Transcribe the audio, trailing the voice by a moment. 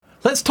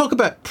Let's talk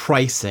about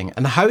pricing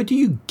and how do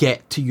you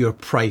get to your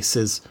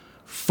prices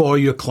for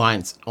your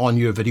clients on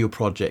your video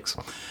projects.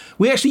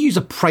 We actually use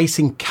a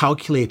pricing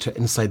calculator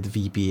inside the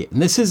VBA,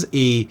 and this is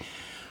a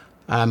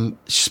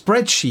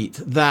spreadsheet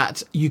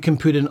that you can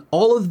put in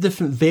all of the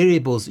different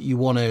variables that you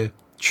want to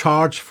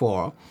charge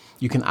for.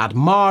 You can add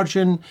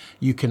margin,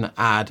 you can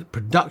add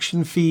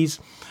production fees,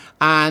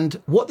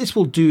 and what this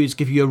will do is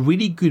give you a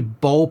really good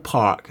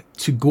ballpark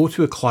to go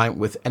to a client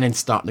with and then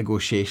start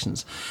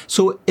negotiations.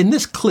 So in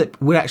this clip,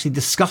 we're actually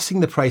discussing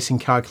the pricing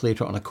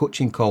calculator on a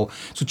coaching call.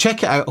 So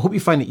check it out. I hope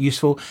you find it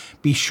useful.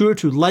 Be sure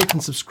to like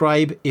and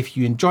subscribe if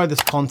you enjoy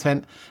this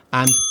content.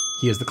 And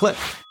here's the clip.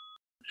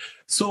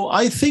 So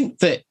I think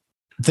that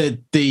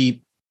the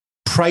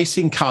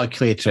pricing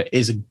calculator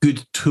is a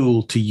good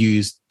tool to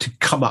use to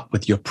come up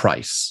with your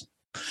price.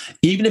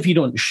 Even if you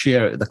don't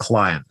share it with the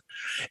client,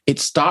 it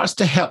starts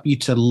to help you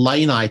to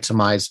line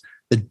itemize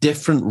the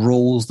different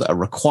roles that are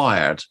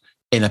required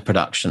in a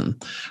production.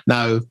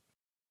 Now,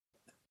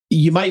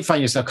 you might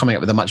find yourself coming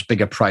up with a much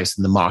bigger price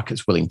than the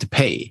market's willing to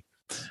pay,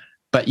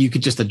 but you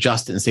could just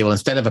adjust it and say, well,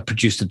 instead of a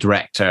producer,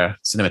 director,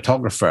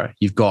 cinematographer,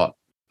 you've got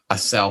a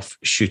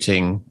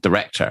self-shooting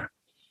director,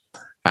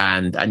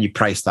 and you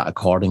price that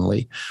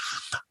accordingly.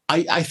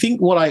 I think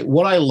what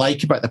I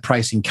like about the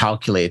pricing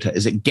calculator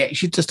is it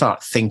gets you to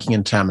start thinking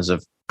in terms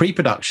of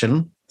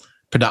pre-production,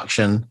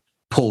 production,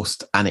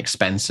 post, and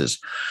expenses.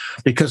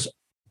 Because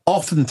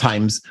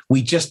oftentimes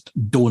we just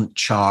don't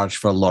charge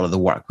for a lot of the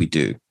work we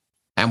do.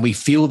 And we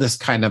feel this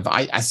kind of,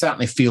 I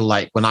certainly feel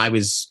like when I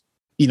was,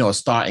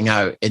 starting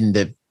out in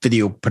the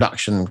video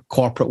production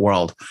corporate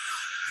world,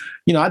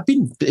 I'd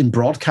been in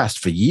broadcast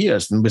for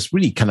years and was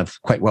really kind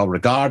of quite well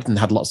regarded and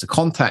had lots of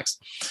contacts.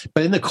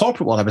 But in the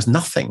corporate world, I was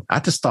nothing. I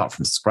had to start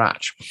from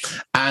scratch.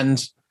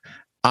 And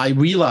I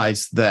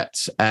realized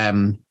that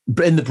in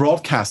the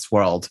broadcast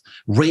world,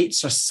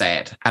 rates are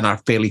set and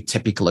are fairly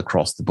typical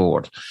across the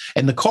board.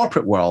 In the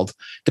corporate world,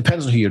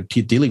 depends on who you're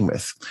dealing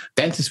with.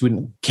 Dentists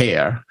wouldn't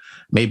care.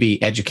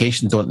 Maybe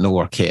education don't know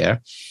or care.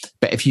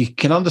 But if you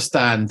can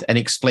understand and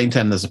explain to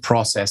them there's a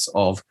process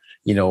of,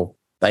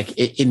 like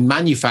in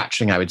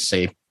manufacturing, I would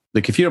say,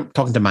 look, if you're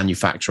talking to a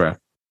manufacturer,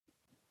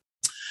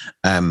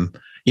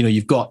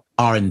 you've got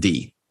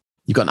R&D.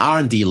 You've got an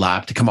R&D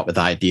lab to come up with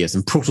ideas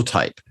and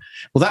prototype.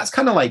 Well, that's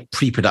kind of like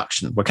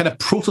pre-production. We're kind of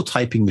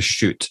prototyping the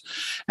shoot,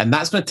 and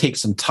that's going to take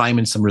some time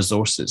and some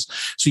resources.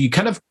 So you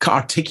kind of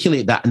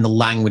articulate that in the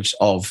language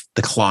of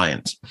the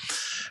client.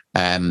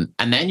 And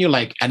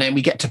then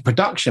we get to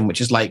production, which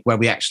is like where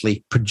we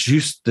actually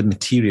produce the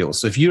material.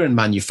 So if you're in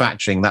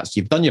manufacturing, that's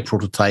you've done your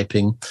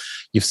prototyping,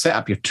 you've set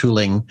up your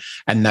tooling,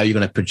 and now you're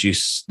going to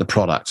produce the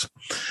product.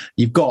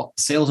 You've got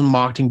sales and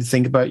marketing to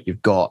think about.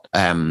 You've got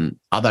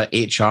other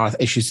HR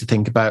issues to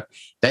think about.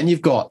 Then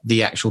you've got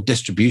the actual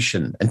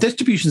distribution. And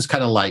distribution is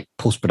kind of like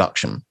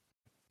post-production,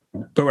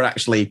 but we're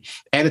actually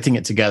editing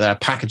it together,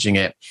 packaging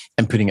it,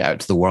 and putting it out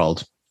to the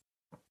world.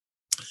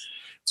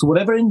 So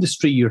whatever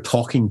industry you're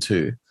talking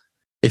to,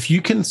 if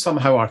you can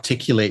somehow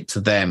articulate to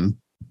them,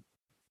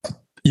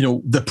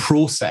 the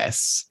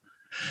process,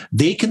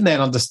 they can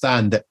then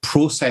understand that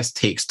process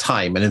takes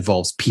time and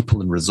involves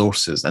people and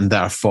resources. And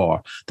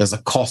therefore, there's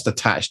a cost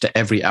attached to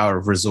every hour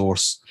of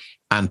resource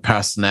and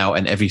personnel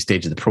in every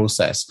stage of the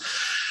process.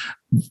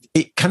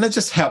 It kind of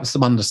just helps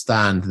them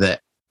understand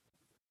that.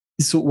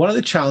 So one of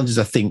the challenges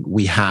I think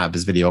we have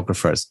as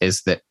videographers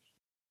is that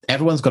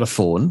everyone's got a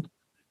phone,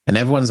 and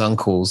everyone's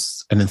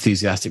uncle's an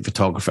enthusiastic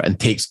photographer and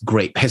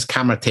his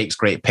camera takes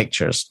great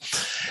pictures.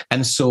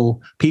 And so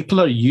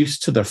people are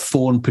used to their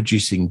phone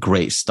producing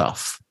great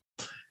stuff.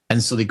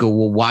 And so they go,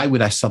 well, why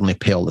would I suddenly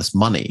pay all this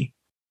money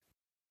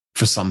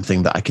for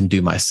something that I can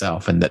do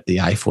myself and that the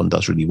iPhone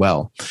does really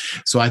well?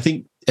 So I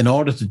think in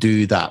order to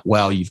do that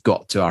well, you've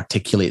got to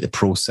articulate the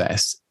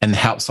process and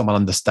help someone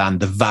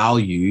understand the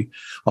value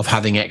of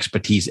having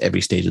expertise at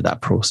every stage of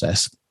that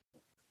process.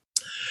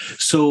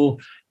 So,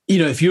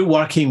 if you're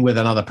working with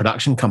another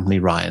production company,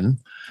 Ryan,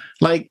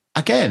 whatever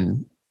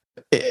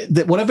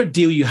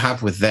deal you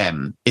have with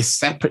them is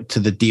separate to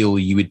the deal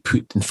you would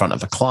put in front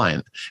of a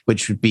client,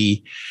 which would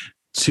be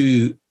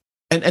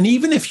and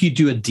even if you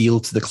do a deal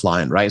to the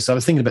client, right? So I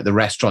was thinking about the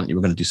restaurant you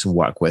were going to do some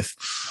work with.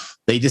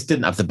 They just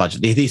didn't have the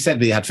budget. They said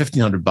they had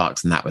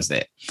 $1,500 and that was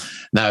it.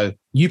 Now,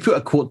 you put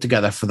a quote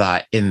together for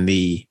that in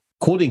the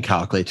quoting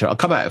calculator, it'll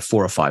come out at $4,000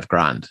 or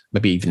 $5,000,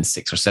 maybe even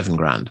 $6,000 or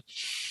 $7,000.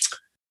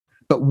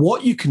 But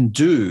what you can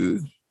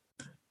do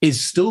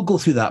is still go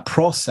through that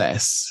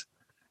process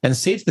and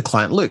say to the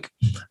client, look,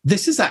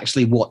 this is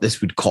actually what this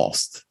would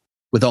cost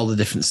with all the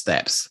different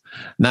steps.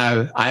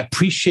 Now, I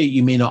appreciate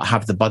you may not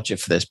have the budget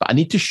for this, but I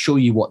need to show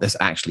you what this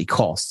actually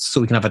costs so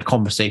we can have a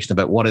conversation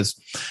about what is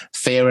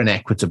fair and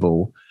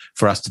equitable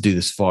for us to do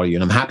this for you.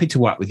 And I'm happy to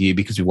work with you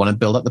because we want to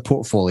build up the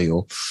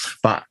portfolio.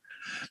 But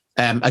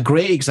a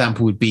great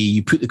example would be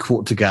you put the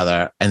quote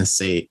together and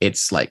say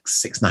it's like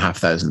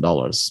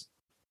 $6,500.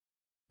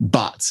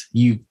 But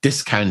you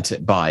discount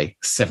it by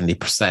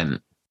 70%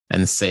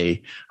 and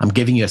say, I'm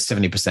giving you a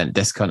 70%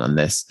 discount on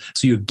this.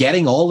 So you're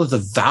getting all of the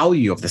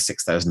value of the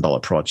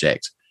 $6,000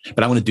 project,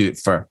 but I want to do it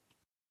for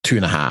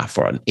 2.5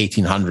 or an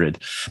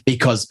 1,800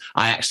 because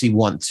I actually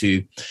want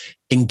to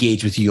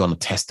engage with you on a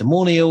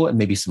testimonial and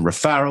maybe some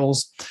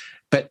referrals.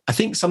 But I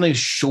think sometimes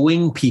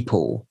showing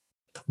people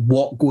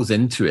what goes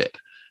into it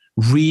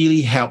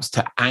really helps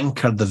to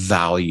anchor the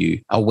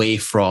value away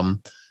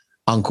from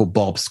Uncle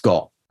Bob's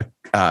got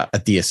a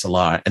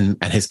DSLR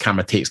and his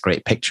camera takes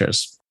great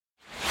pictures.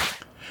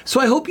 So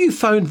I hope you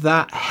found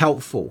that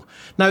helpful.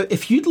 Now,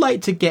 if you'd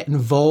like to get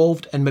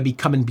involved and maybe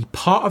come and be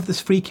part of this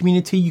free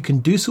community, you can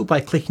do so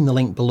by clicking the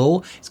link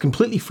below. It's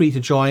completely free to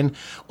join.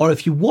 Or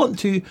if you want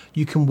to,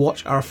 you can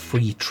watch our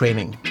free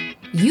training.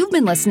 You've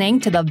been listening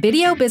to the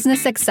Video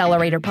Business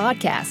Accelerator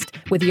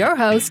podcast with your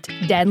host,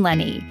 Dan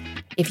Lennie.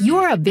 If you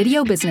are a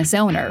video business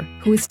owner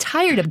who is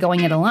tired of going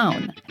it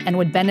alone and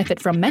would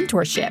benefit from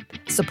mentorship,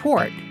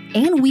 support,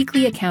 and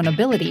weekly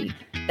accountability,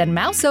 then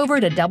mouse over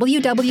to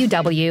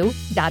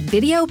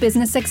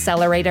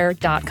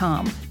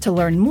www.videobusinessaccelerator.com to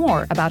learn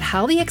more about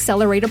how the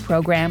Accelerator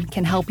program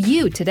can help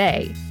you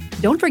today.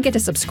 Don't forget to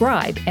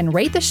subscribe and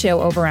rate the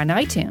show over on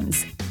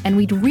iTunes. And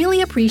we'd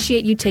really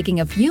appreciate you taking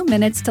a few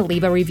minutes to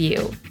leave a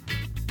review.